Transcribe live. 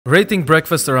Rating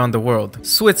breakfast around the world.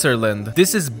 Switzerland.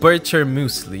 This is Bircher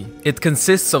Muesli. It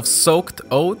consists of soaked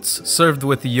oats served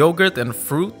with yogurt and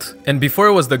fruit. And before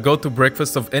it was the go-to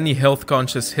breakfast of any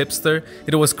health-conscious hipster,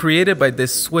 it was created by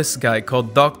this Swiss guy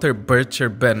called Dr. Bircher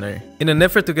Benner, in an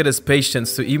effort to get his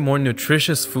patients to eat more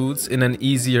nutritious foods in an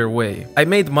easier way. I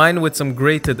made mine with some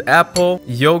grated apple,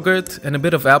 yogurt, and a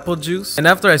bit of apple juice. And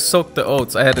after I soaked the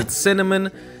oats, I added cinnamon,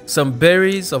 some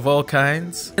berries of all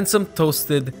kinds, and some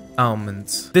toasted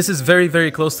almonds. This is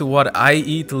very close to what I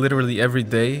eat literally every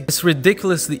day. It's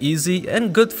ridiculously easy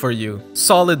and good for you.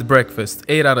 Solid breakfast,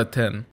 8 out of 10.